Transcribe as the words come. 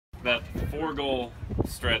that 4-goal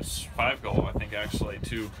stretch, 5-goal, I think actually,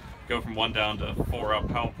 to go from 1 down to 4 up,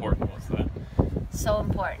 how important was that? So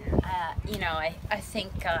important. You know, I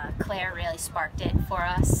think Claire really sparked it for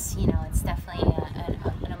us. You know, it's definitely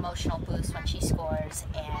an emotional boost when she scores,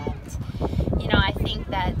 and you know, I think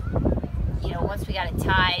that, you know, once we got it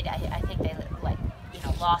tied, I think they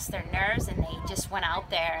lost their nerves, and they just went out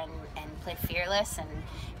there and played fearless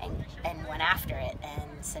and went after it and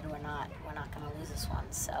said we're not going to lose this one.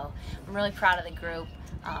 So I'm really proud of the group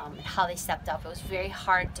and how they stepped up. It was very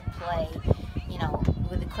hard to play, you know,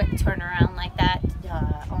 with a quick turnaround like that.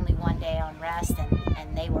 Only 1 day on rest,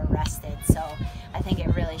 and they were rested. So I think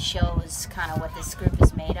it really shows kind of what this group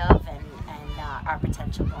is made of and our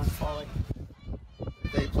potential going forward.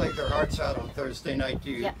 They played their hearts out on Thursday night.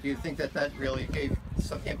 Do you think that really gave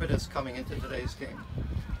some impetus coming into today's game?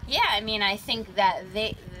 Yeah, I mean, I think that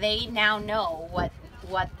they now know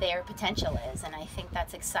what their potential is, and I think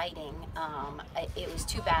that's exciting. It was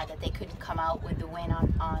too bad that they couldn't come out with the win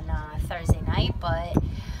on Thursday night, but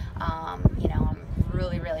you know, I'm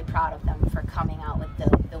really proud of them for coming out with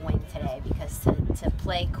the win today, because to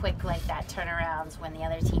play quick like that, turnarounds when the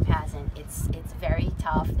other team hasn't, it's very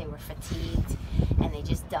tough. They were fatigued, and they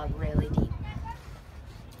just dug really deep.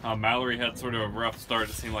 Mallory had sort of a rough start.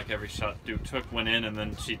 It seemed like every shot Duke took went in, and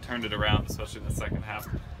then she turned it around, especially in the second half.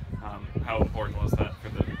 How important was that for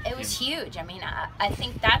the team? It was huge. I mean, I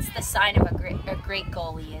think that's the sign of a great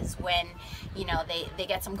goalie, is when, you know, they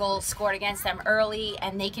get some goals scored against them early,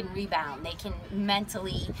 and they can rebound. They can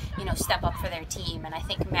mentally, you know, step up for their team. And I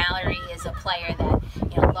think Mallory is a player that,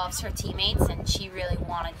 you know, loves her teammates, and she really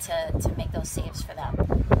wanted to make those saves for them.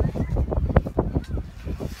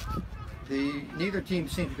 Neither team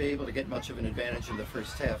seemed to be able to get much of an advantage in the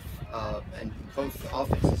first half, and both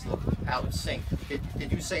offenses looked out of sync.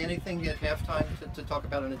 Did you say anything at halftime to talk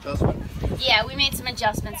about an adjustment? Yeah, we made some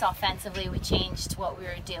adjustments offensively. We changed what we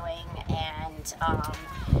were doing, and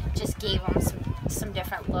just gave them some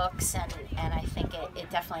different looks, and I think it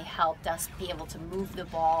definitely helped us be able to move the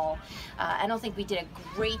ball. I don't think we did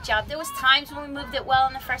a great job. There was times when we moved it well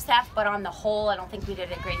in the first half, but on the whole, I don't think we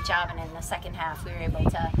did a great job. And in the second half, we were able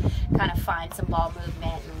to kind of find some ball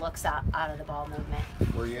movement and looks out of the ball movement.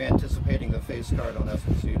 Were you anticipating the face guard on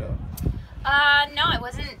Esposito? No, I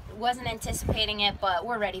wasn't anticipating it, but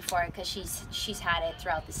we're ready for it because she's had it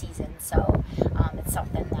throughout the season. So it's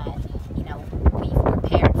something that